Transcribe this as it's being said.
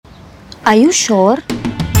Are you sure?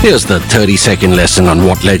 Here's the 30-second lesson on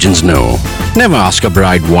what legends know. Never ask a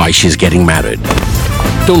bride why she's getting married.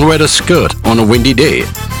 Don't wear a skirt on a windy day.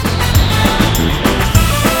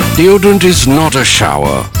 Deodorant is not a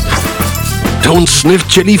shower. Don't sniff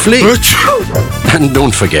chili flakes. And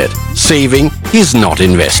don't forget, saving is not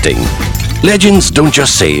investing. Legends don't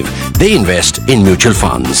just save, they invest in mutual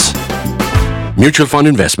funds. Mutual fund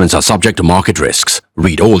investments are subject to market risks.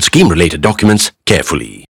 Read all scheme-related documents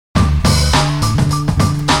carefully.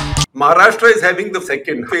 Maharashtra is having the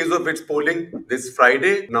second phase of its polling this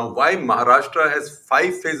Friday. Now, why Maharashtra has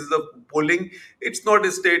 5 phases of polling? It's not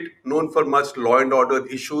a state known for much law and order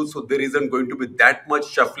issues, so there isn't going to be that much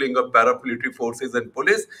shuffling of paramilitary forces and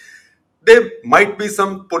police. There might be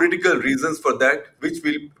some political reasons for that, which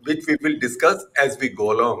we will discuss as we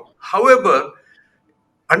go along. However,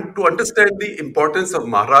 and to understand the importance of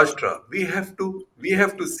Maharashtra, we have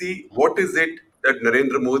to see what is it that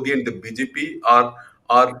Narendra Modi and the BJP are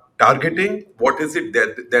targeting, what is it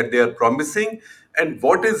that they are promising, and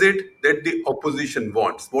what is it that the opposition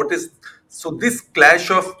wants. What is so this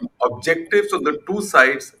clash of objectives on the two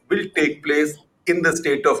sides will take place in the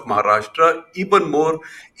state of Maharashtra even more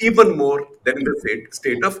than in the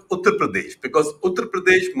state of Uttar Pradesh, because Uttar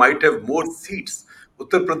Pradesh might have more seats.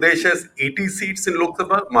 Uttar Pradesh has 80 seats in Lok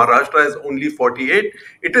Sabha, Maharashtra has only 48.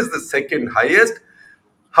 It is the second highest.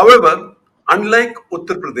 However, unlike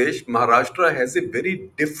Uttar Pradesh, Maharashtra has a very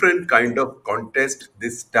different kind of contest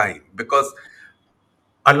this time, because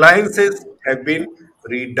alliances have been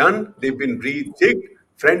redone, they've been rejigged.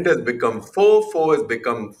 Friend has become foe, foe has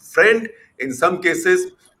become friend. In some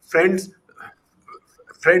cases, friends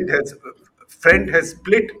friend has friend has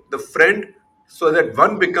split the friend so that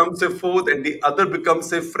one becomes a foe and the other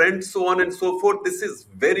becomes a friend, so on and so forth. This is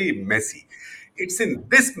very messy. It's in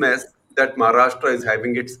this mess that Maharashtra is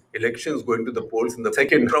having its elections, going to the polls in the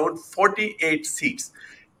second round. 48 seats.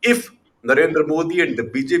 If Narendra Modi and the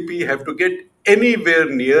BJP have to get anywhere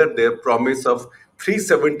near their promise of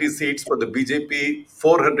 370 seats for the BJP,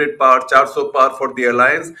 400 par, 400 par for the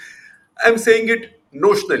alliance, I'm saying it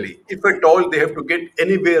notionally. If at all they have to get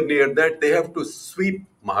anywhere near that, they have to sweep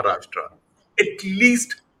Maharashtra. At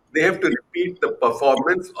least they have to repeat the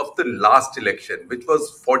performance of the last election, which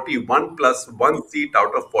was 41 plus 1 seat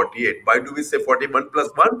out of 48. Why do we say 41 plus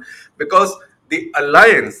 1? Because the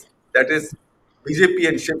alliance, that is BJP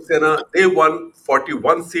and Shiv Sena, they won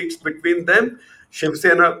 41 seats between them. Shiv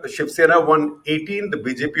Sena won 18, the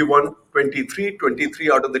BJP won 23,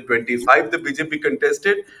 23 out of the 25 the BJP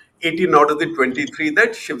contested, 18 out of the 23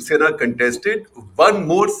 that Shiv Sena contested. One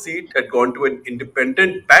more seat had gone to an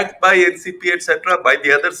independent backed by NCP, etc., by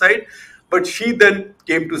the other side. But she then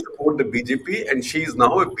came to support the BJP, and she is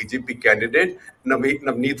now a BJP candidate,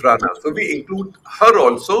 Navneet Rana. So we include her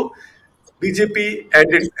also. BJP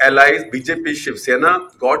and its allies, BJP Shiv Sena,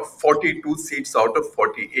 got 42 seats out of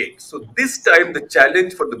 48. So this time the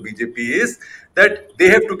challenge for the BJP is that they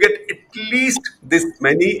have to get at least this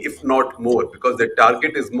many, if not more, because their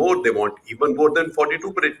target is more. They want even more than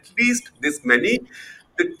 42, but at least this many.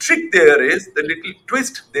 The trick there is, the little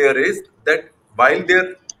twist there is that while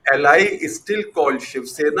their ally is still called Shiv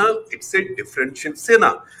Sena, it's a different Shiv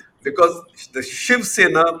Sena, because the Shiv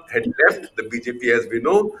Sena had left the BJP, as we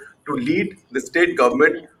know, to lead the state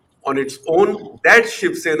government on its own. That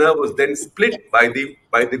Shiv Sena was then split by the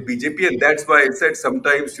BJP, and that's why I said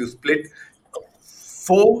sometimes you split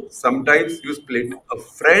foe, sometimes you split a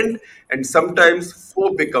friend, and sometimes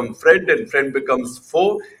foe become friend and friend becomes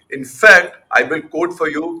foe. In fact, I will quote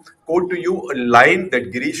to you a line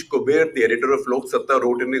that Girish Kuber, the editor of Lok Satta,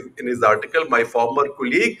 wrote in his article. My former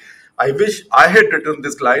colleague, I wish I had written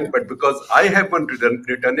this line, but because I haven't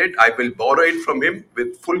written it, I will borrow it from him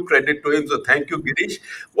with full credit to him. So thank you, Girish.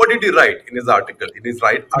 What did he write in his article? In his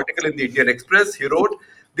article in the Indian Express, he wrote,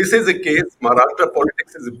 this is a case, Maharashtra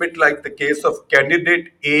politics is a bit like the case of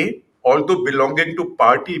candidate A, although belonging to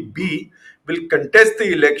party B, will contest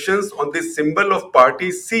the elections on the symbol of party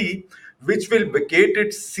C, which will vacate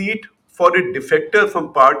its seat for a defector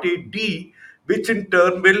from party D, which in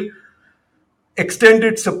turn will extend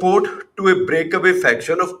its support to a breakaway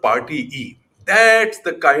faction of Party E. That's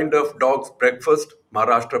the kind of dog's breakfast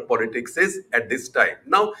Maharashtra politics is at this time.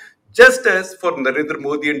 Now, just as for Narendra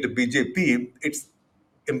Modi and the BJP, it's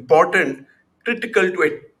important, critical to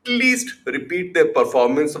at least repeat their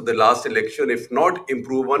performance of the last election, if not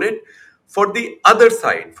improve on it. For the other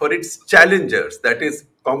side, for its challengers, that is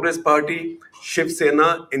Congress Party, Shiv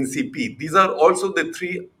Sena, NCP, these are also the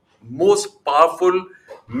three most powerful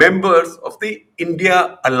members of the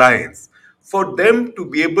India alliance. For them to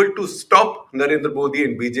be able to stop Narendra Modi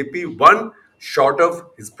and BJP, one, short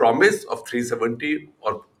of his promise of 370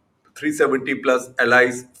 or 370 plus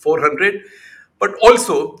allies 400. But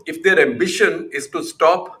also, if their ambition is to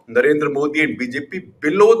stop Narendra Modi and BJP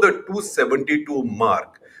below the 272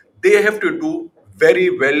 mark, they have to do very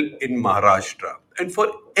well in Maharashtra. And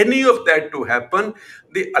for any of that to happen,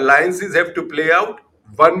 the alliances have to play out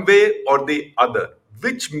one way or the other,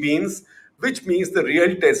 which means the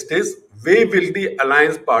real test is where will the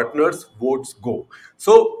alliance partners' votes go.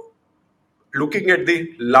 So looking at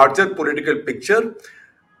the larger political picture,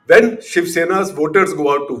 when Shiv Sena's voters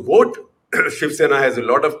go out to vote, Shiv Sena has a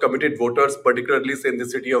lot of committed voters, particularly in the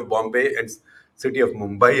city of Bombay and city of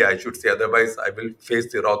Mumbai, I should say. Otherwise, I will face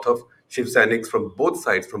the wrath of Shiv Sainiks from both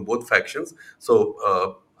sides, from both factions.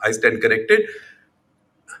 So I stand corrected.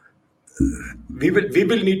 We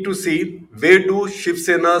will need to see where do Shiv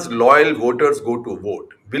Sena's loyal voters go to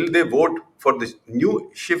vote. Will they vote for the new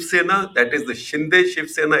Shiv Sena, that is the Shinde Shiv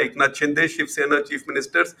Sena, Eknath Shinde Shiv Sena chief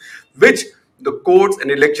ministers, which the courts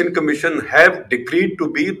and election commission have decreed to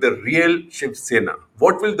be the real Shiv Sena?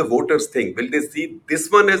 What will the voters think? Will they see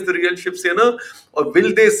this one as the real Shiv Sena, or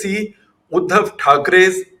will they see Uddhav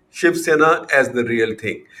Thackeray's Shiv Sena as the real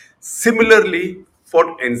thing? Similarly,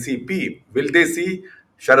 for NCP, will they see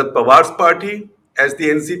Sharad Pawar's party as the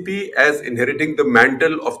NCP, as inheriting the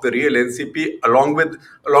mantle of the real NCP along with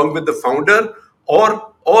the founder,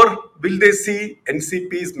 or will they see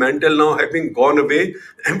NCP's mantle now having gone away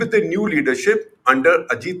and with the new leadership under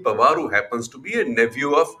Ajit Pawar, who happens to be a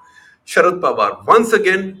nephew of Sharad Pawar? Once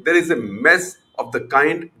again, there is a mess of the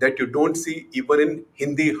kind that you don't see even in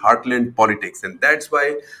Hindi heartland politics, and that's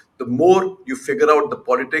why the more you figure out the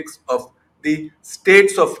politics of the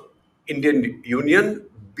states of Indian Union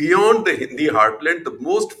beyond the Hindi heartland, the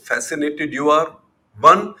most fascinated you are.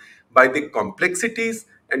 One, by the complexities,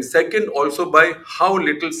 and second, also by how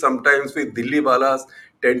little sometimes we Dilliwalas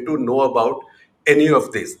tend to know about any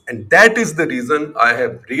of this. And that is the reason I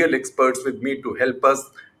have real experts with me to help us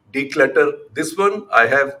declutter this one. I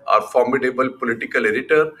have our formidable political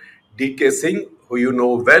editor, DK Singh, who you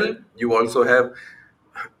know well. You also have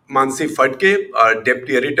Mansi Phadke, our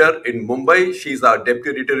deputy editor in Mumbai. She's our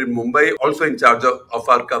deputy editor in Mumbai, also in charge of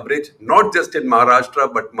our coverage, not just in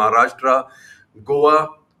Maharashtra, but Maharashtra, Goa,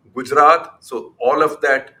 Gujarat. So all of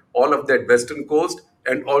that western coast,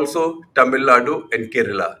 and also Tamil Nadu and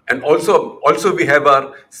Kerala. And also we have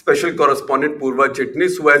our special correspondent Purva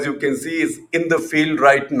Chitnis, who, as you can see, is in the field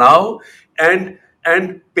right now, and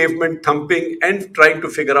pavement thumping and trying to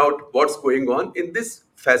figure out what's going on in this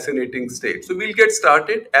fascinating state. So we'll get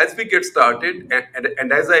started. As we get started,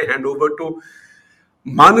 and as I hand over to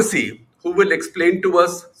Manasi, who will explain to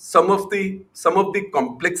us some of the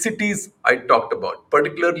complexities I talked about,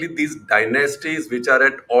 particularly these dynasties which are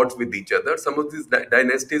at odds with each other. Some of these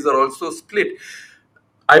dynasties are also split.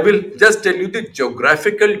 I will just tell you the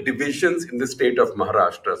geographical divisions in the state of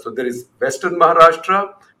Maharashtra. So there is Western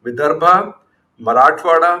Maharashtra, Vidarbha,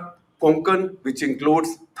 Marathwada, Konkan, which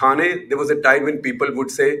includes Thane. There was a time when people would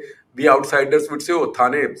say, we outsiders would say, oh,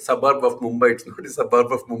 Thane, suburb of Mumbai. It's not a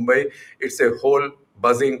suburb of Mumbai. It's a whole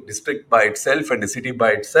buzzing district by itself and a city by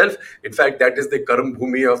itself. In fact, that is the Karam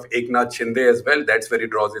Bhumi of Eknath Shinde as well. That's where he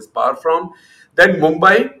draws his power from. Then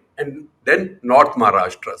Mumbai, and then North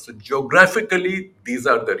Maharashtra. So geographically, these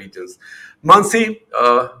are the regions. Mansi,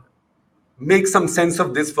 make some sense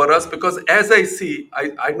of this for us, because as I see,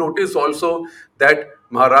 I notice also that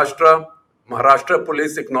Maharashtra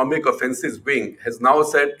Police Economic Offences Wing has now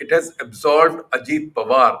said it has absolved Ajit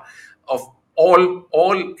Pawar of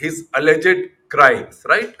all his alleged crimes,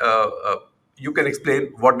 right? You can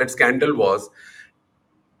explain what that scandal was.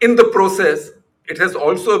 In the process, it has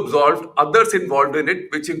also absolved others involved in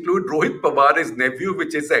it, which include Rohit Pawar, his nephew,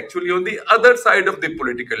 which is actually on the other side of the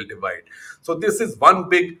political divide. So this is one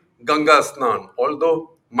big Ganga Snan.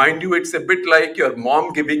 Although, mind you, it's a bit like your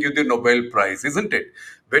mom giving you the Nobel Prize, isn't it?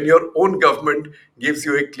 When your own government gives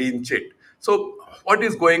you a clean chit. So what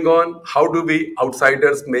is going on? How do we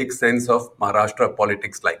outsiders make sense of Maharashtra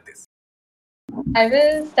politics like this? I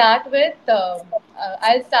will start with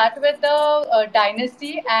I'll start with the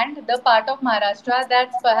dynasty and the part of Maharashtra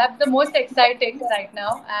that's perhaps the most exciting right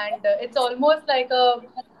now, and it's almost like a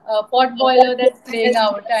pot boiler that's playing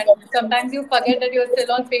out, and sometimes you forget that you're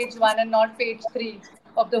still on page one and not page three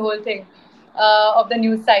of the whole thing of the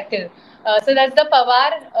news cycle. So that's the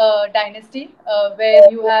Pawar dynasty,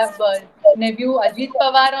 where you have nephew Ajit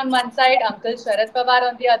Pawar on one side, uncle Sharad Pawar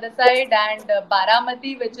on the other side, and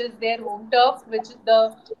Baramati, which is their home turf, which is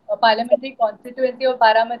the parliamentary constituency of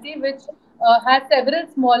Baramati, which has several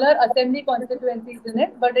smaller assembly constituencies in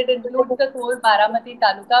it, but it includes the whole Baramati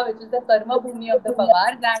Taluka, which is the Karma Bhumi of the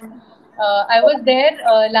Pawars. And I was there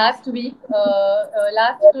last week,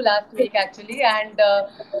 last week actually, and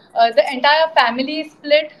the entire family is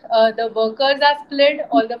split. The workers are split.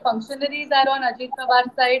 All the functionaries are on Ajit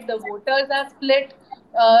Pawar's side. The voters are split.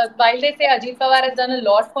 While they say Ajit Pawar has done a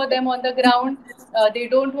lot for them on the ground, they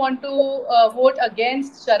don't want to vote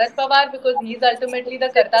against Sharad Pawar because he is ultimately the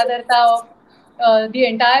Karta Dharta of the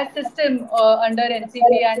entire system under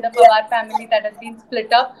NCP and the Pawar family that has been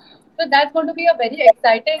split up. So that's going to be a very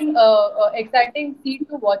exciting seat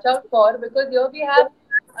to watch out for, because here we have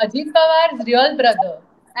Ajit Pawar's real brother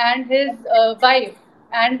and his wife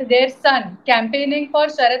and their son campaigning for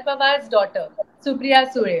Sharad Pawar's daughter,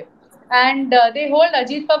 Supriya Sule, and they hold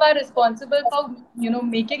Ajit Pawar responsible for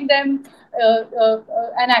making them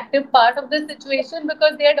an active part of this situation,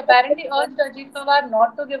 because they had apparently urged Ajit Pawar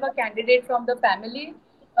not to give a candidate from the family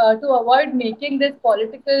to avoid making this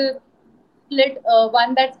political split,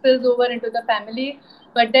 one that spills over into the family.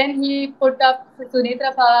 But then he put up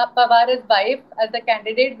Sunitra Pawar's wife as the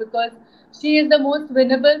candidate because she is the most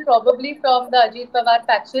winnable probably from the Ajit Pawar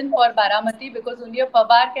faction for Baramati, because only a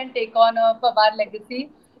Pawar can take on a Pawar legacy.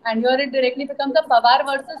 And here it directly becomes a Pawar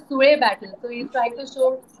versus Sule battle. So he's trying to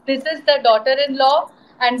show this is the daughter-in-law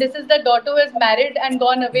and this is the daughter who is married and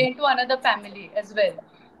gone away into another family as well.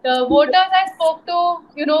 The voters I spoke to,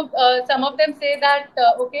 some of them say that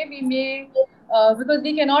okay, we may because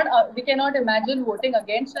we cannot imagine voting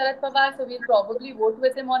against Sharad Pawar, so we'll probably vote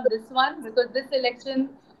with him on this one, because this election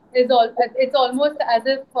is all it's almost as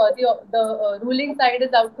if the ruling side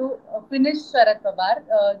is out to finish Sharad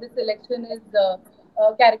Pawar. This election is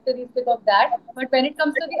characteristic of that. But when it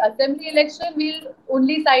comes to the assembly election, we'll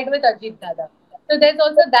only side with Ajit Dada. So there's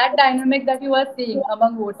also that dynamic that you are seeing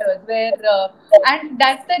among voters, where and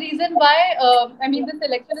that's the reason why I mean this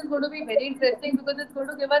election is going to be very interesting, because it's going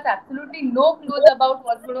to give us absolutely no clues about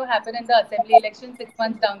what's going to happen in the assembly election 6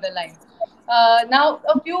 months down the line. Now,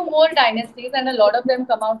 a few more dynasties, and a lot of them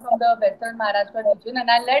come out from the Western Maharashtra region, and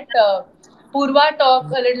I'll let Purva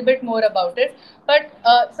talk a little bit more about it. But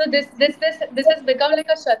so this has become like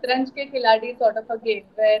a Shatranj ke khiladi sort of a game,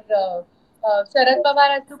 where Sharad Pawar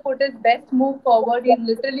has to put his best move forward. He's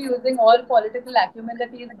literally using all political acumen that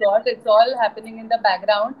he's got. It's all happening in the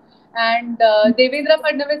background. And Devendra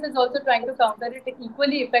Fadnavis is also trying to counter it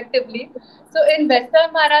equally effectively. So in Western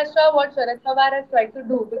Maharashtra, what Sharad Pawar has tried to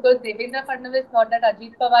do, because Devendra Fadnavis thought that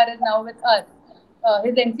Ajit Pawar is now with us,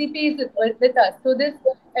 his NCP is with us. So this,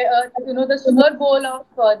 the sugar bowl of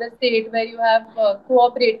the state, where you have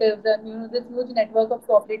cooperatives and this huge network of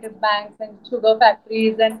cooperative banks and sugar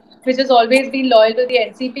factories, and which has always been loyal to the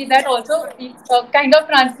NCP. That also kind of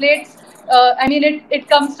translates. I mean, it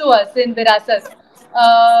comes to us in Virasat.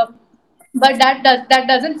 Uh, but that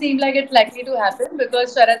doesn't seem like it's likely to happen,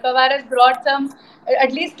 because Sharad Pawar has brought some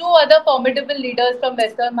at least two other formidable leaders from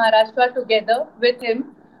Western Maharashtra together with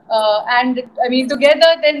him, and I mean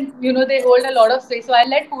together then they hold a lot of sway. So I'll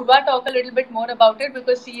let Purva talk a little bit more about it,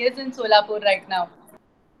 because she is in Solapur right now.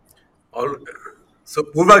 All, so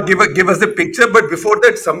Purva, give us a picture. But before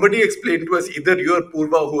that, somebody explain to us, either you or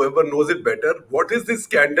Purva, whoever knows it better, what is this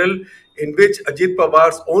scandal in which Ajit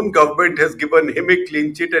Pawar's own government has given him a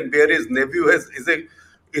clean chit, and where his nephew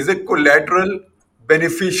is a collateral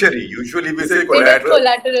beneficiary. Usually we say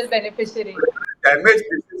Collateral beneficiary. damage.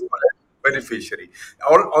 This is collateral beneficiary.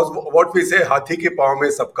 Or what we say, हाथी के पाँव में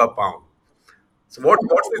सबका पाँव. So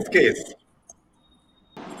what's this case?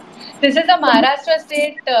 This is a Maharashtra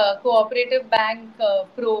State Cooperative Bank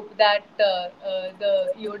probe that the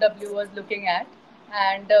EOW was looking at,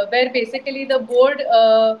 and where basically the board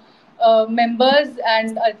members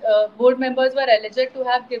were alleged to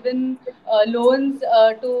have given loans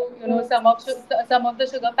to some of the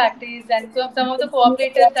sugar factories and some of the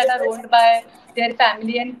cooperatives that are owned by their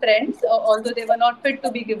family and friends, although they were not fit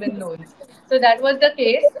to be given loans. So that was the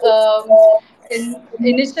case.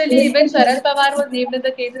 Initially, even Sharad Pawar was named in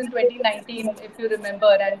the case in 2019, if you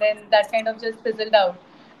remember, and then that kind of just fizzled out.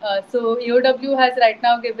 So EOW has right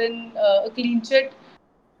now given a clean chit.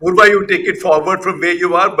 Purva, you take it forward from where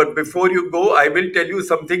you are. But before you go, I will tell you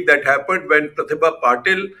something that happened when Pratibha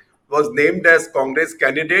Patil was named as Congress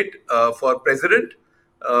candidate for president.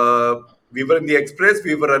 We were in the Express.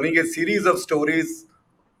 We were running a series of stories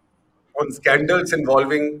on scandals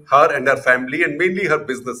involving her and her family, and mainly her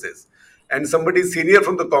businesses. And somebody senior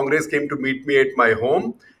from the Congress came to meet me at my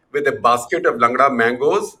home with a basket of Langda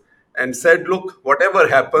mangoes and said, "Look, whatever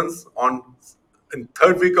happens on in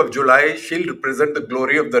third week of July, she'll represent the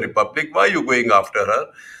glory of the Republic. Why are you going after her?"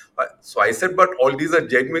 So I said, "But all these are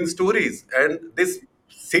genuine stories, and this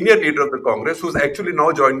senior leader of the Congress, who's actually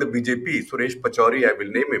now joined the BJP, Suresh Pachauri, I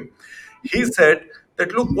will name him. He said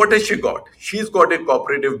that, look, what has she got? She's got a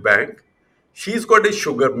cooperative bank, she's got a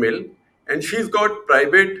sugar mill, and she's got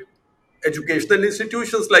private educational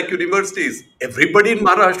institutions like universities. Everybody in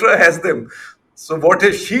Maharashtra has them. So what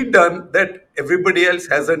has she done that everybody else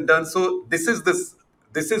hasn't done? So this is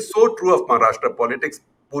so true of Maharashtra politics,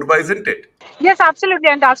 Purva, isn't it? Yes, absolutely.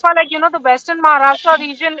 And that's why, the Western Maharashtra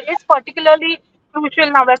region is particularly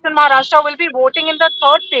crucial now. Western Maharashtra will be voting in the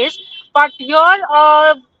third phase. But here,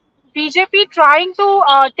 BJP trying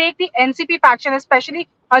to take the NCP faction, especially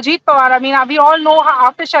Ajit Pawar. I mean, we all know how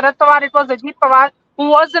after Sharad Pawar, it was Ajit Pawar who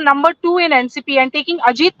was the number two in NCP, and taking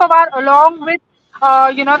Ajit Pawar along with,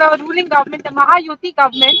 the ruling government, the Mahayuti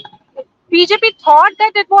government. BJP thought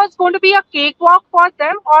that it was going to be a cakewalk for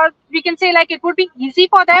them, or we can say like it would be easy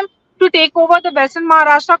for them to take over the Western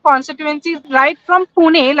Maharashtra constituencies right from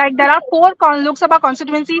Pune. Like there are four Lok Sabha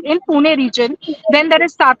constituencies in Pune region. Then there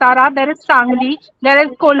is Satara, there is Sangli, there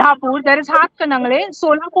is Kolhapur, there is Hatkanangle,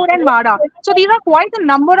 Solapur, and Mada. So these are quite a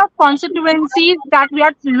number of constituencies that we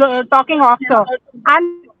are talking after.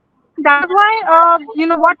 And that is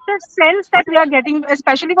why, what the sense that we are getting,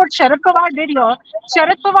 especially what Sharad Pawar did here.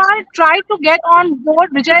 Sharad Pawar tried to get on board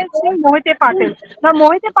Vijay Singh Mohite Patil. Now,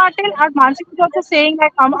 Mohite Patil, as Mansi was also saying,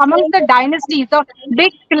 like amongst the dynasties, the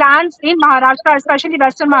big clans in Maharashtra, especially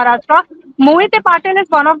Western Maharashtra, Mohite Patil is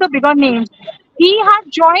one of the bigger names. He had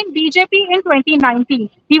joined BJP in 2019.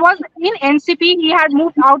 He was in NCP. He had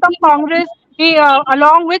moved out of Congress. He,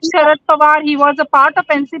 along with Sharad Pawar, he was a part of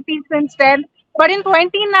NCP since then. But in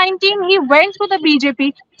 2019, he went to the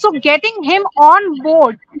BJP. So getting him on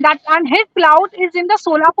board, that and his clout is in the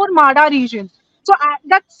Solapur Mada region. So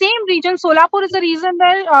that same region, Solapur, is the region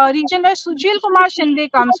where Sushil Kumar Shinde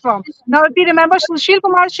comes from. Now, if you remember, Sushil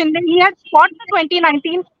Kumar Shinde, he had fought the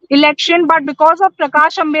 2019 election, but because of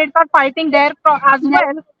Prakash Ambedkar fighting there as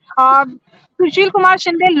well, uh, Sushil Kumar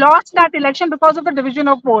Shinde lost that election because of the division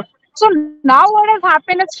of vote. So now what has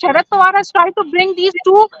happened is Sharad Pawar has tried to bring these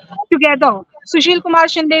two together. Sushil Kumar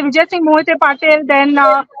Shinde, Vijay Singh Mohite Patil, then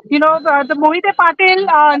the Mohite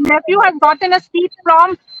Patil nephew has gotten a seat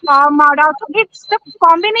from Mada. So it's the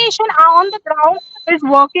combination on the ground is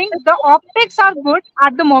working. The optics are good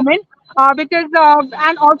at the moment. Because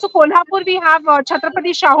and also Kolhapur we have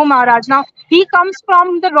Chhatrapati Shahu Maharaj. Now he comes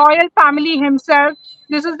from the royal family himself.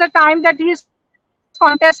 This is the time that he is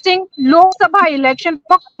contesting Lok Sabha election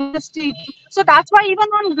for Congress seat. So that's why even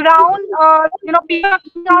on ground, people are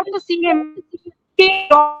coming out to see him. King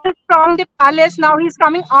Royal from the palace. Now he's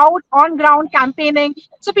coming out on ground campaigning.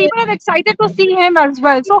 So people are excited to see him as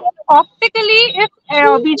well. So optically, if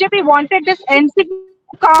BJP wanted this NCP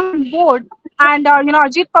to come on board, and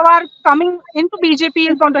Ajit Pawar coming into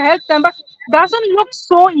BJP is going to help them, but doesn't look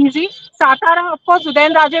so easy. Satara, of course,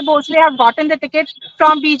 Udayan Raje Bhosle have gotten the ticket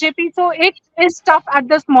from BJP, so it is tough at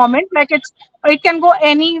this moment. Like it can go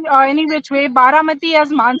any which way. Baramati, as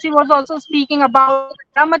Mansi was also speaking about,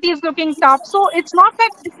 Baramati is looking tough. So it's not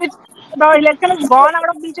that the election is gone out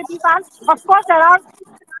of BJP fans. Of course, there are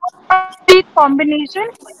seat combination,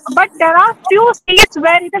 but there are few states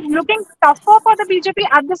where it is looking tougher for the BJP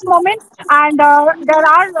at this moment, and there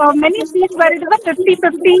are many seats where it is a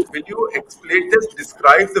 50-50. Will you explain, just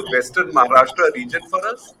describe the Western Maharashtra region for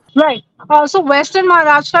us? Right. So Western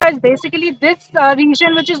Maharashtra is basically this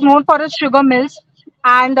region which is known for its sugar mills.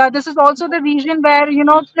 And this is also the region where,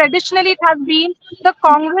 traditionally it has been the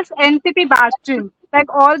Congress NCP bastion. Like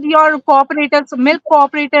all your cooperatives, milk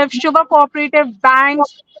cooperative, sugar cooperative,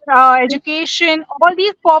 banks, education, all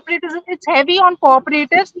these cooperatives, it's heavy on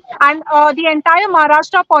cooperatives. And the entire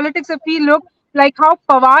Maharashtra politics, if we look, like how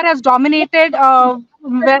Pawar has dominated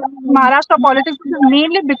Maharashtra politics, is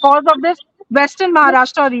mainly because of this Western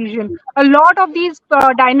Maharashtra region. A lot of these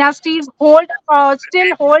dynasties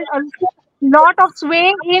still hold a lot of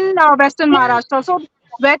sway in Western Maharashtra. So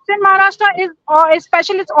Western Maharashtra is,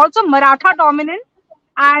 especially, it's also Maratha dominant,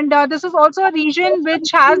 and this is also a region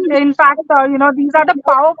which has, in fact, these are the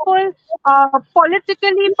powerful,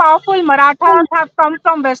 politically powerful Marathas have come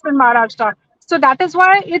from Western Maharashtra. So that is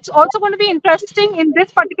why it's also going to be interesting in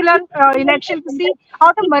this particular election to see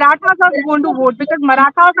how the Marathas are going to vote, because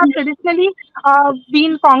Marathas have traditionally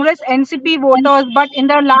been Congress NCP voters, but in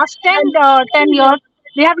the last 10 years,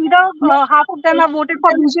 they have either half of them have voted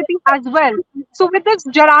for BJP as well. So with this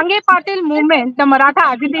Jarange Patil movement, the Maratha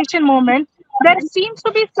agitation movement, there seems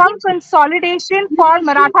to be some consolidation for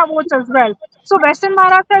Maratha votes as well. So Western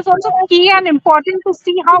Maharashtra is also key and important to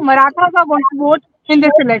see how Marathas are going to vote in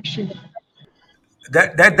this election.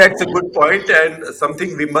 That's a good point, and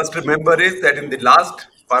something we must remember is that in the last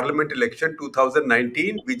parliament election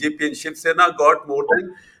 2019, BJP and Shiv Sena got more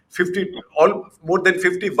than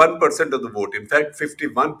 51% of the vote. In fact,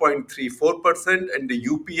 51.34%, and the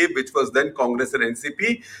UPA, which was then Congress and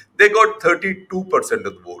NCP, they got 32% of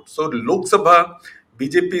the vote. So Lok Sabha,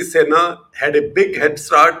 BJP Sena had a big head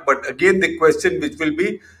start, but again the question will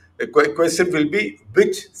be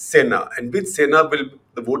which Sena, and which Sena will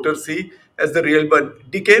the voters see as the real one.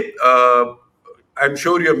 DK, I'm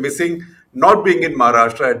sure you're missing not being in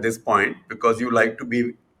Maharashtra at this point because you like to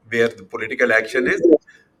be where the political action is.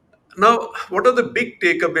 Now, what are the big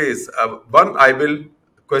takeaways? One, I will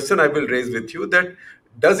raise with you that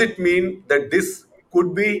does it mean that this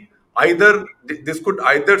could either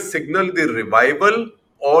signal the revival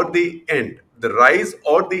or the end, the rise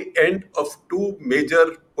or the end of two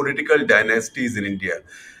major political dynasties in India,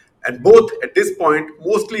 and both at this point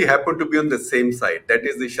mostly happen to be on the same side. That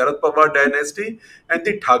is the Sharad Pawar dynasty and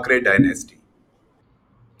the Thackeray dynasty.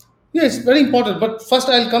 Yes, very important. But first,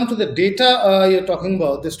 I'll come to the data you're talking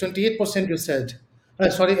about. This 28% you said.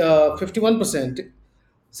 Sorry, 51%.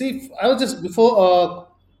 See, I was just before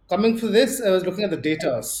coming to this, I was looking at the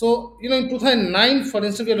data. So, in 2009, for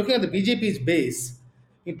instance, we are looking at the BJP's base.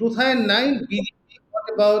 In 2009, BJP got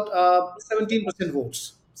about 17%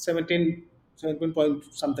 votes, 17 point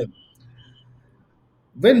something.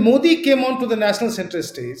 When Modi came onto the national center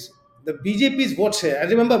stage, the BJP's vote share, and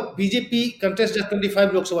remember, BJP contested just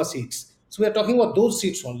 25 Lok Sabha seats. So we are talking about those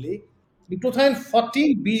seats only. In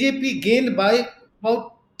 2014, BJP gained by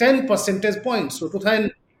about 10 percentage points. So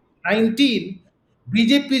 2019,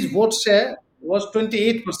 BJP's vote share was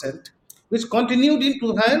 28%, which continued in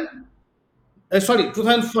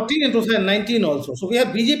 2014 and 2019 also. So we have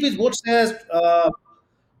BJP's vote share as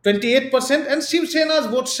 28%, and Shiv Sena's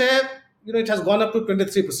vote share, it has gone up to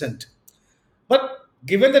 23%. But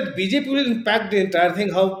given that BJP will impact the entire thing,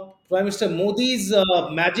 how Prime Minister Modi's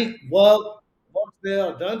magic works there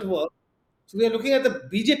or don't work, so we are looking at the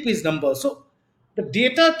BJP's number. So the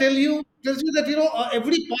data tells you that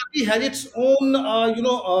every party has its own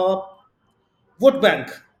vote bank,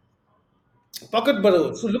 pocket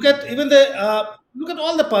borrow. So look at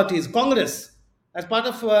all the parties. Congress, as part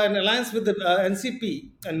of an alliance with the NCP,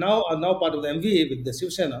 and now part of the MVA with the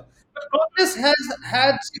Shiv Sena. But Congress has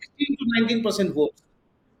had 16 to 19% votes.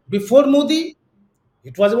 Before Modi,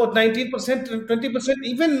 it was about 19% and 20%.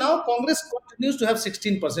 Even now, Congress continues to have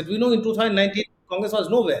 16%. We know in 2019, Congress was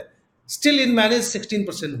nowhere. Still, it managed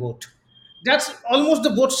 16% vote. That's almost the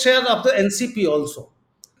vote share of the NCP also.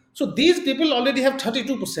 So these people already have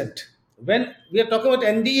 32%. When we are talking about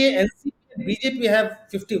NDA, NCP, and BJP have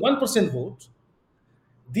 51% votes.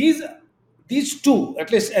 These these two,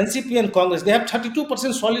 at least NCP and Congress, they have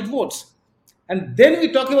 32% solid votes. And then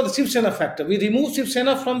we talk about the Shiv Sena factor. We remove Shiv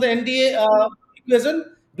Sena from the NDA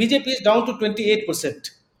equation. BJP is down to 28%.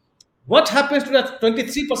 What happens to that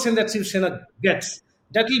 23% that Shiv Sena gets?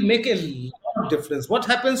 That will make a lot of difference. What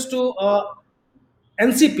happens to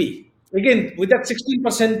NCP? Again, with that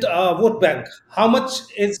 16% vote bank, how much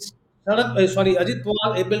is Ajit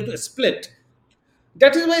Pawar able to split?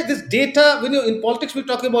 That is why this data, when you in politics, we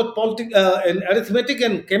talk about in arithmetic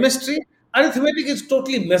and chemistry. Arithmetic is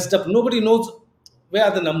totally messed up. Nobody knows where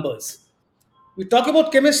are the numbers. We talk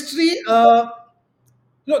about chemistry.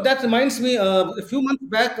 That reminds me. A few months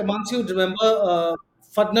back, Mansi would remember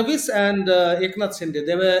Fadnavis and Eknath Shinde.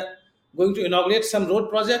 They were going to inaugurate some road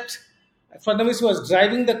project. Fadnavis was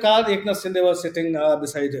driving the car. Eknath Shinde was sitting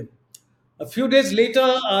beside him. A few days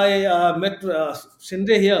later, I met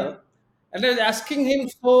Shinde here, and I was asking him,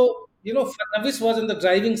 so, Fadnavis was in the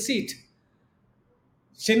driving seat.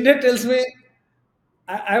 Shinde tells me,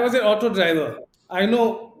 I was an auto driver. I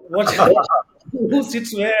know who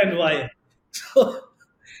sits where and why. So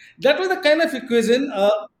that was the kind of equation.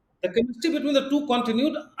 The chemistry between the two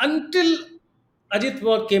continued until Ajit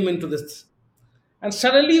Pawar came into this. And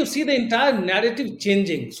suddenly you see the entire narrative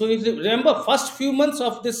changing. So you remember first few months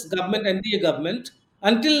of this government, NDA government,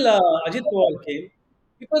 until Ajit Pawar came,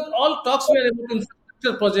 it was all talks were about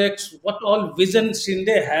infrastructure projects, what all vision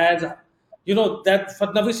Shinde has. That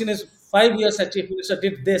Fadnavis in his 5 years as chief minister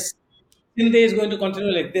did this. Shinde is going to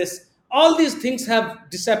continue like this. All these things have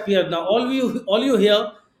disappeared now. All you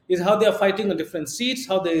hear is how they are fighting on different seats,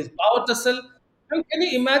 how there is power tussle. And can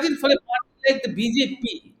you imagine for a party like the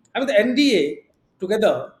BJP, I mean the NDA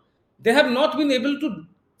together, they have not been able to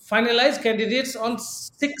finalize candidates on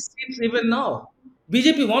 6 seats even now.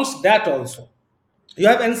 BJP wants that also. You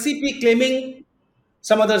have NCP claiming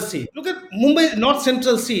some other seat. Look at Mumbai North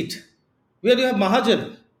Central seat, where you have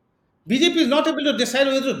Mahajan. BJP is not able to decide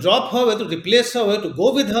whether to drop her, whether to replace her, whether to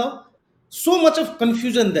go with her. So much of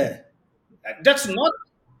confusion there. That's not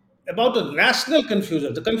about a national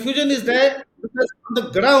confusion. The confusion is there because on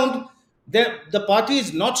the ground, the party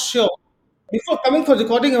is not sure. Before coming for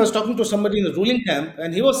recording, I was talking to somebody in the ruling camp,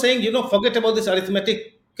 and he was saying, forget about this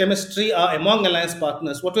arithmetic chemistry among alliance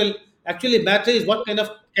partners. What will actually matter is what kind of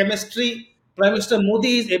chemistry Prime Minister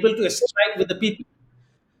Modi is able to strike with the people.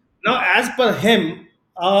 Now, as per him,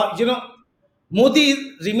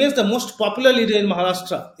 Modi remains the most popular leader in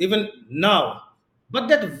Maharashtra even now, but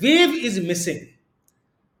that wave is missing.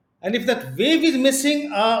 And if that wave is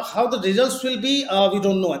missing, how the results will be, we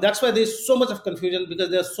don't know. And that's why there's so much of confusion because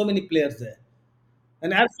there are so many players there.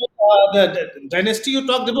 And as for the dynasty you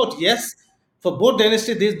talked about, yes, for both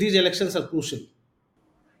dynasty, these elections are crucial.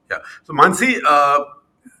 Yeah. So Mansi,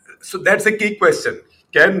 so that's a key question.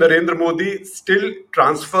 Can Narendra Modi still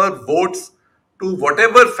transfer votes to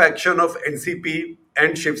whatever faction of NCP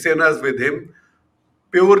and Shiv Sena is with him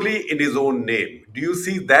purely in his own name? Do you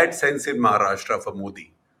see that sense in Maharashtra for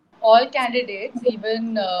Modi? All candidates,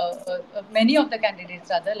 even many of the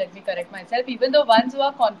candidates, rather, let me correct myself, even the ones who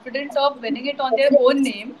are confident of winning it on their own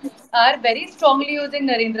name, are very strongly using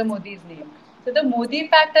Narendra Modi's name. So the Modi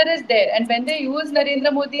factor is there. And when they use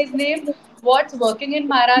Narendra Modi's name, what's working in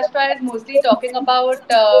Maharashtra is mostly talking about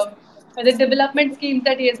the development schemes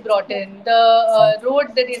that he has brought in, the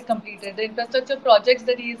roads that he has completed, the infrastructure projects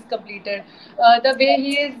that he has completed, the way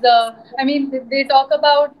he is. I mean, they talk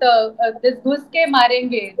about this "ghus ke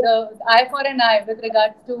marenge," the eye for an eye with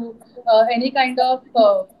regards to any kind of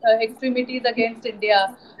extremities against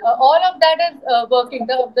India. All of that is working.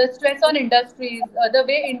 The stress on industries, the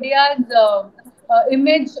way India's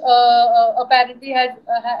image apparently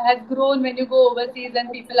has grown when you go overseas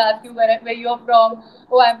and people ask you where you're from.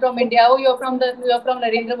 Oh, I'm from India. Oh, you're from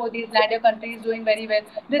Narendra Modi's land. Your country is doing very well.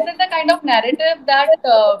 This is the kind of narrative that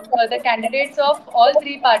the candidates of all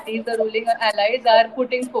three parties, the ruling allies, are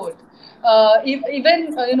putting forth.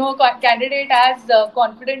 Even candidate as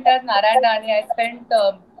confident as Narayan Rane, I spent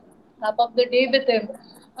half of the day with him.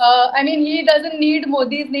 I mean, he doesn't need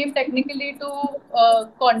Modi's name technically to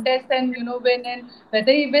contest and win. And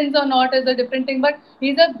whether he wins or not is a different thing. But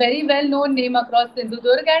he's a very well-known name across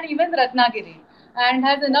Sindhudurg and even Ratnagiri, and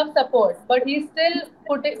has enough support. But he's still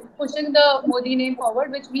pushing the Modi name forward,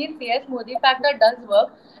 which means yes, Modi factor does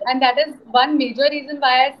work, and that is one major reason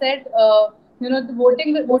why I said.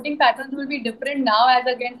 The voting patterns will be different now as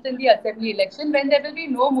against in the assembly election when there will be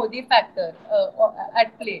no Modi factor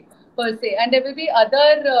at play per se, and there will be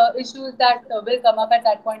other issues that will come up at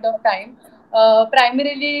that point of time.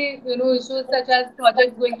 Primarily, issues such as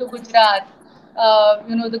projects going to Gujarat,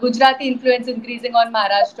 the Gujarati influence increasing on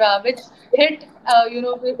Maharashtra, which hit,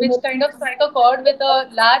 which kind of strike a chord with a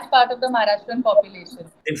large part of the Maharashtrian population.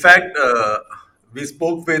 In fact, we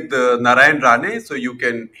spoke with Narayan Rane, so you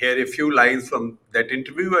can hear a few lines from that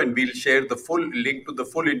interview, and we'll share the full link to the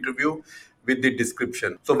full interview with the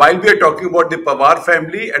description. So while we are talking about the Pawar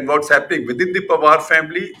family and what's happening within the Pawar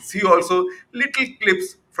family, see also little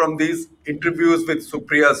clips from these interviews with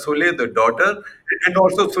Supriya Sule, the daughter, and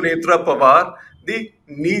also Sunetra Pawar, the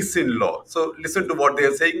niece-in-law. So listen to what they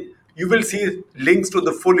are saying. You will see links to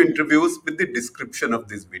the full interviews with the description of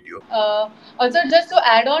this video. Also, just to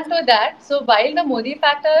add on to that, so while the Modi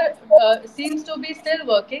factor seems to be still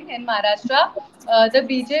working in Maharashtra, the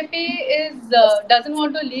BJP doesn't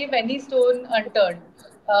want to leave any stone unturned.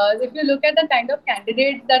 If you look at the kind of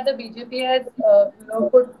candidates that the BJP has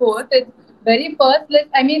put forth, it's very first list.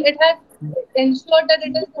 I mean, it has ensured that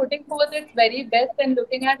it is putting forth its very best and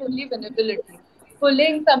looking at only winnability.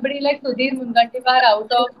 Pulling somebody like Sudhir Mungantiwar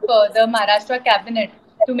out of the Maharashtra cabinet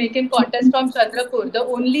to make him contest from Chandrapur, the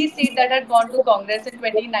only seat that had gone to Congress in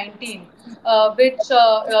 2019, which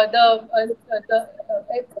the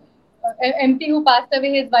MP who passed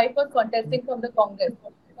away, his wife was contesting from the Congress.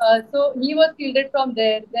 So he was fielded from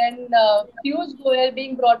there. Then Piyush Goyal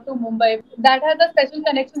being brought to Mumbai. That has a special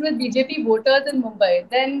connection with BJP voters in Mumbai.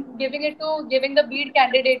 Then giving the lead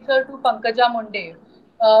candidature to Pankaja Munde.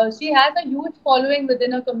 She has a huge following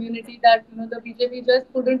within a community that the BJP just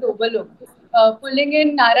couldn't overlook. Pulling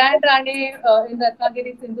in Narayan Rane in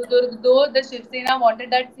Ratnagiri, Sindhudurg, though the Shiv Sena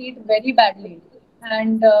wanted that seat very badly,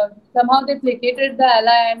 and somehow they placated the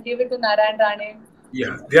ally and gave it to Narayan Rane.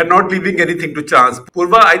 Yeah, they are not leaving anything to chance.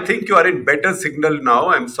 Purva, I think you are in better signal now.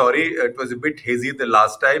 I'm sorry, it was a bit hazy the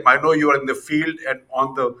last time. I know you are in the field and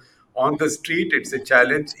on the street. It's a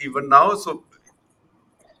challenge even now. So,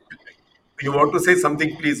 you want to say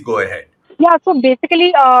something? Please go ahead. Yeah, so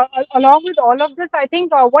basically, along with all of this, I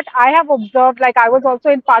think what I have observed, like I was also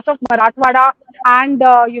in parts of Marathwada and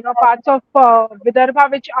parts of Vidarbha,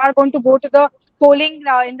 which are going to go to the polling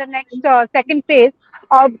in the next second phase.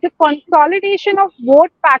 the consolidation of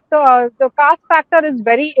vote factor, the caste factor is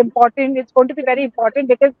very important. It's going to be very important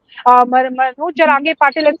because Manoj Jarange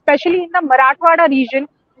Patil, especially in the Marathwada region,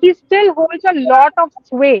 he still holds a lot of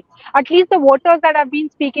sway. At least the voters that I've been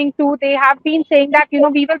speaking to, they have been saying that we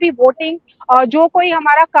will be voting जो कोई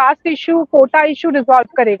हमारा caste issue, quota issue resolve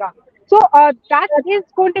करेगा. So that is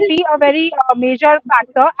going to be a very major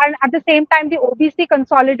factor, and at the same time, the OBC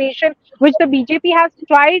consolidation, which the BJP has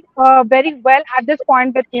tried very well at this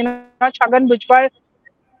point with Chhagan Bhujbal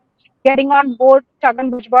getting on board, Chhagan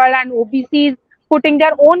Bhujbal and OBCs putting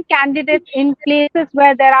their own candidates in places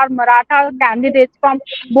where there are Maratha candidates from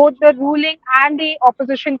both the ruling and the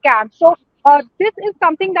opposition camp. So this is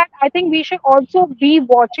something that I think we should also be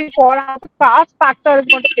watching for how the caste factor is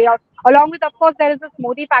going to play out. Along with, of course, there is this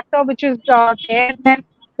Modi factor which is there. Then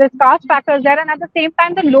this caste factor is there, and at the same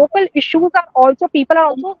time, the local issues are also people are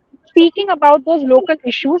also speaking about those local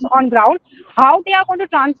issues on ground. How they are going to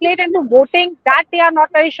translate into voting, that they are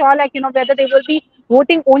not very sure. Like whether they will be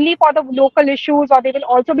voting only for the local issues or they will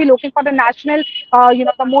also be looking for the national,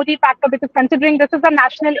 the Modi factor, because considering this is a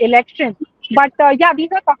national election. But yeah, these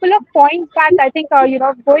are a couple of points that I think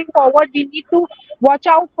going forward we need to watch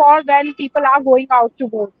out for when people are going out to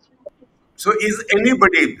vote. So is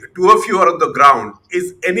anybody, two of you are on the ground,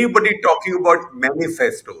 is anybody talking about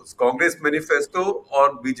manifestos, Congress manifesto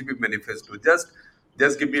or BJP manifesto?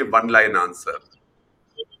 Just give me a one-line answer.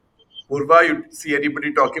 Purva, you see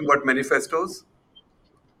anybody talking about manifestos?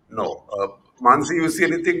 No. Mansi, you see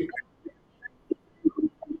anything?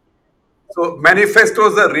 So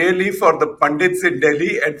manifestos are really for the pundits in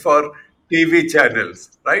Delhi and for TV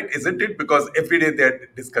channels, right? Isn't it? Because every day they're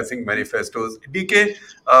discussing manifestos. DK,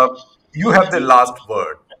 you have the last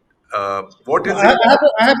word. What is it?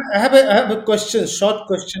 I have a question, short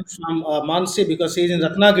question from Mansi because he's in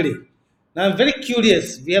Ratnagiri. Now I'm very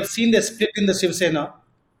curious. We have seen the split in the Shiv Sena.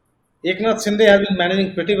 Eknath Shinde has been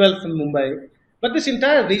managing pretty well from Mumbai, but this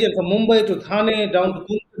entire region from Mumbai to Thane down to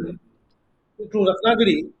Konkan to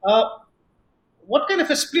Ratnagiri, what kind of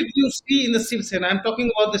a split do you see in the Shiv Sena? I'm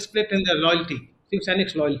talking about the split in their loyalty, Shiv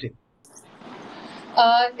Sainik's loyalty.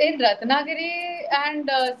 In Ratnagiri and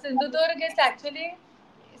Sindhudurg, it's actually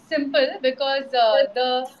simple because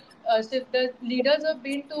the leaders who have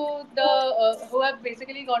been to the who have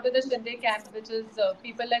basically gone to the Shinde camp, which is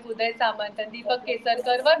people like Uday Samant and Deepak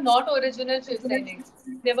Kesarkar, were not original Shiv Sainiks.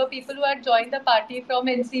 They were people who had joined the party from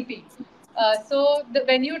NCP.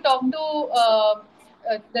 When you talk to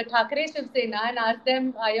the Thakre Shiv Sena and ask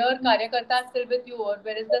them, are your Karyakartas still with you, or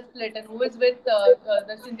where is the split, and who is with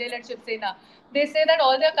the Shinde-led Shiv Sena? They say that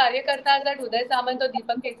all their Karyakartas that Uday Samant or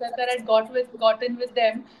Deepak Kesarkar had gotten with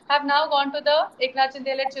them have now gone to the Eknath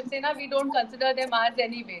Shinde-led Shiv Sena. We don't consider them ours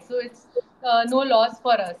anyway, so it's no loss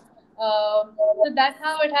for us. So that's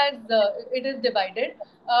how it is divided.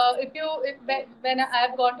 When I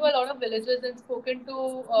have gone to a lot of villages and spoken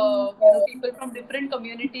to people from different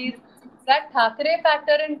communities, that Thakre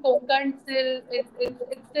factor in Konkan still it's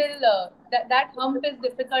still that hump is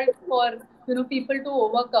difficult for people to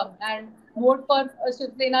overcome and vote for a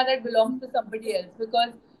Shiv Sena that belongs to somebody else,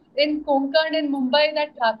 because in Konkan in Mumbai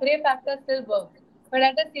that Thakre factor still works. But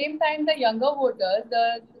at the same time, the younger voters,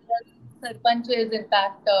 the sarpanches, in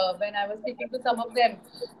fact, when I was speaking to some of them,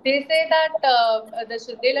 they say that the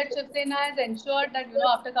Shinde-led Shiv Sena has ensured that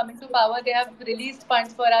after coming to power, they have released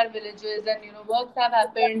funds for our villages and works have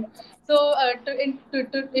happened. So in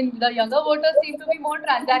the younger voters seem to be more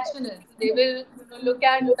transactional. They will look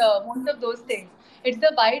at most of those things. It's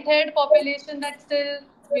the white-haired population that still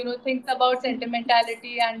thinks about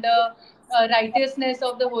sentimentality and the righteousness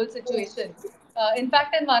of the whole situation. In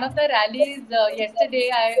fact, in one of the rallies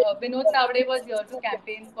yesterday, Vinod Tavade was here to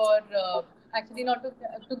campaign for, actually not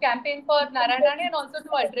to campaign for Narayan Rane and also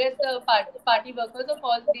to address the party workers of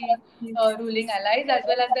all three ruling allies as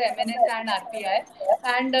well as the MNS and RPI.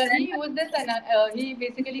 And he used this, and he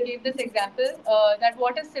basically gave this example that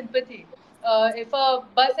what is sympathy? If a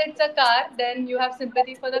bus hits a car, then you have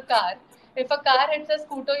sympathy for the car. If a car hits a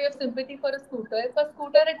scooter, you have sympathy for a scooter. If a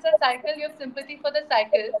scooter hits a cycle, you have sympathy for the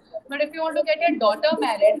cycle. But if you want to get your daughter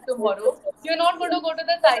married tomorrow, you're not going to go to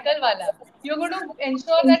the cycle wala. You're going to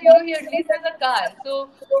ensure that he at least has a car. So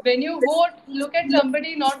when you vote, look at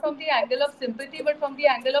somebody not from the angle of sympathy, but from the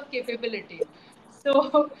angle of capability.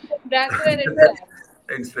 So that's where it's That's at.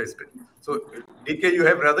 interesting. So, DK, you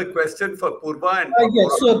have another question for Purva and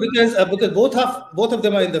Yes, so because both of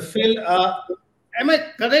them are in the field, am I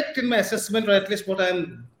correct in my assessment, or at least what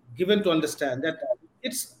I'm given to understand, that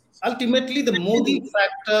it's ultimately the Modi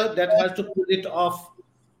factor that has to pull it off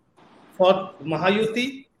for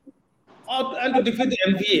Mahayuti and to defeat the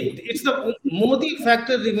MVA? It's the Modi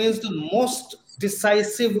factor remains the most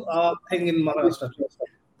decisive thing in Maharashtra?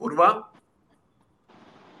 Purva?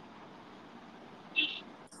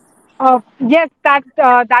 Yes, that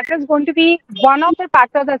is going to be one of the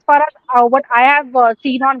factors as far as what I have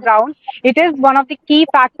seen on ground. It is one of the key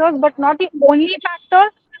factors, but not the only factor.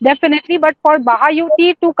 Definitely, but for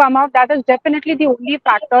Bahayuti to come out, that is definitely the only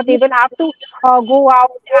factor. They will have to go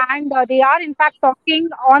out, and they are in fact talking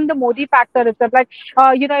on the Modi factor itself. Like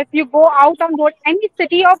if you go out on road, any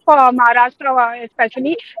city of Maharashtra,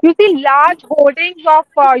 especially, you see large hoardings of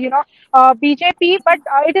BJP, but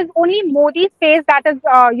it is only Modi's face that is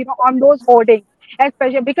on those hoardings,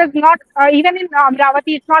 especially because not even in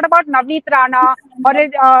Amravati, it's not about Navneet Rana or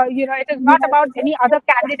it is not about any other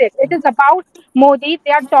candidate. It is about Modi.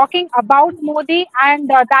 They are talking about Modi, and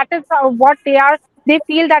that is what they are. They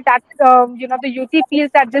feel that the UT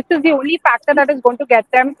feels that this is the only factor that is going to get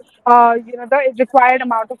them the required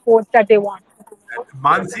amount of votes that they want. And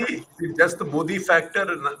Mansi, is just the Modi factor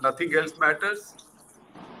and nothing else matters?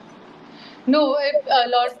 No, if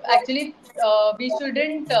Lord, actually, we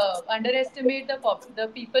shouldn't underestimate the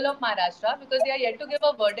people of Maharashtra because they are yet to give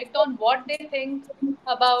a verdict on what they think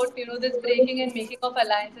about this breaking and making of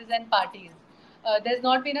alliances and parties. There's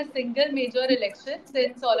not been a single major election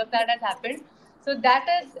since all of that has happened. So that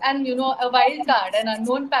is, and a wild card, an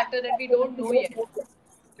unknown factor that we don't know yet.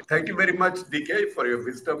 Thank you very much, DK, for your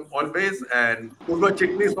wisdom always. And Purva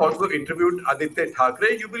Chitnis also interviewed Aditya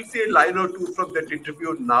Thackeray. You will see a line or two from that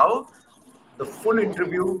interview now. The full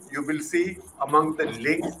interview you will see among the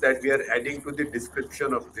links that we are adding to the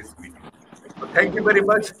description of this video. So thank you very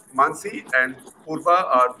much, Mansi and Purva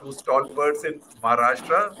are two stalwarts in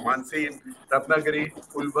Maharashtra. Mansi in Ratnagiri,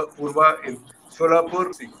 Purva in Solapur.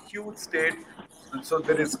 It's a huge state, so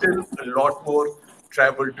there is still a lot more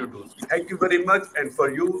travel to do. Thank you very much. And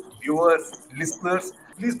for you, viewers, listeners,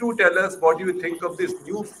 please do tell us what do you think of this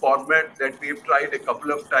new format that we've tried a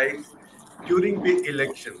couple of times during the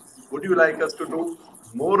elections. Would you like us to do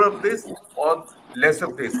more of this or less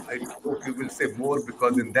of this? I hope you will say more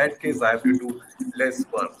because in that case, I have to do less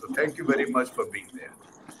work. So thank you very much for being there.